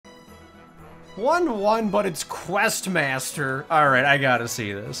1-1, but it's Questmaster. Alright, I gotta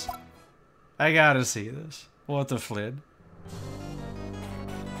see this. I gotta see this. What the flid?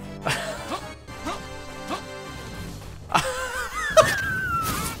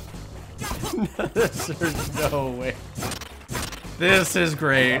 There's no way. This is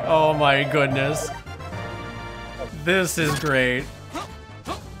great. Oh my goodness. This is great.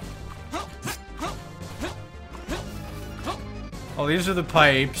 Oh, these are the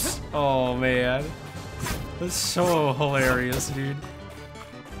pipes. Oh man. That's so hilarious, dude.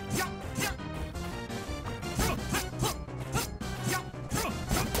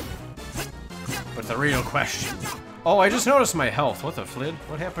 But the real question. Oh, I just noticed my health. What the flid?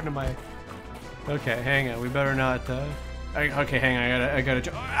 What happened to my... Okay, hang on. We better not, okay, hang on. I gotta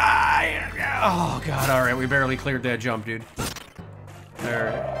jump. Oh, God. All right, we barely cleared that jump, dude. All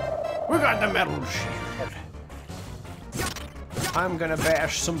right. We got the metal shield. I'm gonna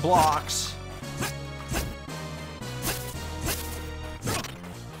bash some blocks.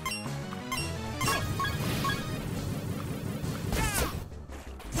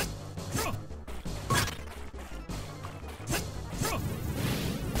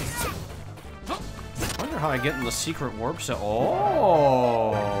 How I get in the secret warp cell.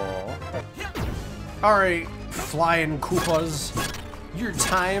 Oh! Alright, flying Koopas. Your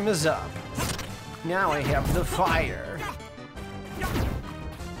time is up. Now I have the fire.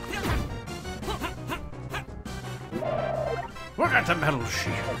 We got the metal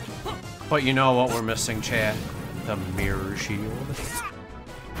shield. But you know what we're missing, chat? The mirror shield.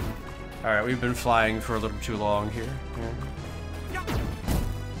 Alright, we've been flying for a little too long here.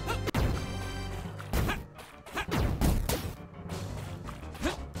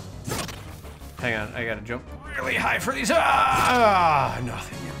 Hang on, I gotta jump really high for these. Ah,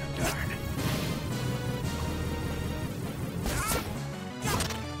 nothing in the darn.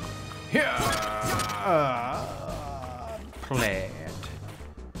 Yeah. Plant.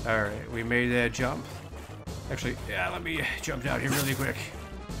 Alright, we made that jump. Actually, yeah, let me jump down here really quick.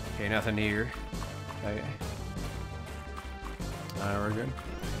 Okay, nothing here. Okay. We're good.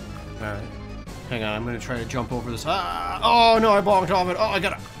 Alright. Hang on, I'm gonna try to jump over this. Ah! Oh no, I bonked off it.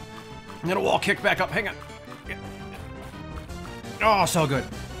 Oh, I'm gonna wall kick back up. Hang on. Oh, so good.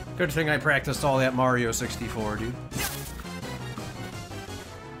 Good thing I practiced all that Mario 64, dude.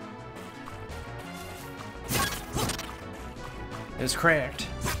 It's cracked.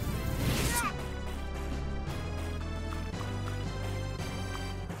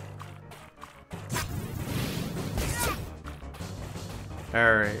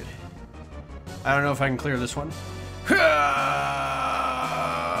 Alright. I don't know if I can clear this one.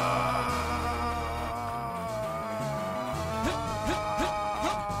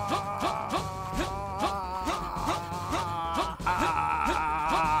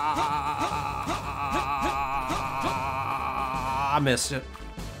 I missed it.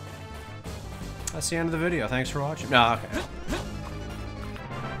 That's the end of the video. Thanks for watching. No, okay.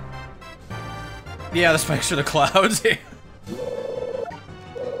 Yeah, the spikes are the clouds.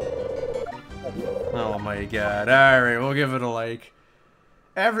 Oh my god. Alright, we'll give it a like.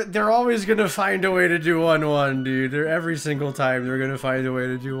 They're always gonna find a way to do 1-1, dude. Every single time they're gonna find a way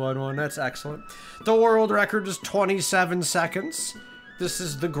to do 1-1. That's excellent. The world record is 27 seconds. This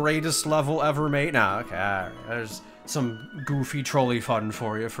is the greatest level ever made. Nah, okay, alright. There's some goofy, trolly fun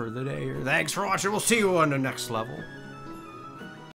for you for the day here. Thanks for watching. We'll see you on the next level.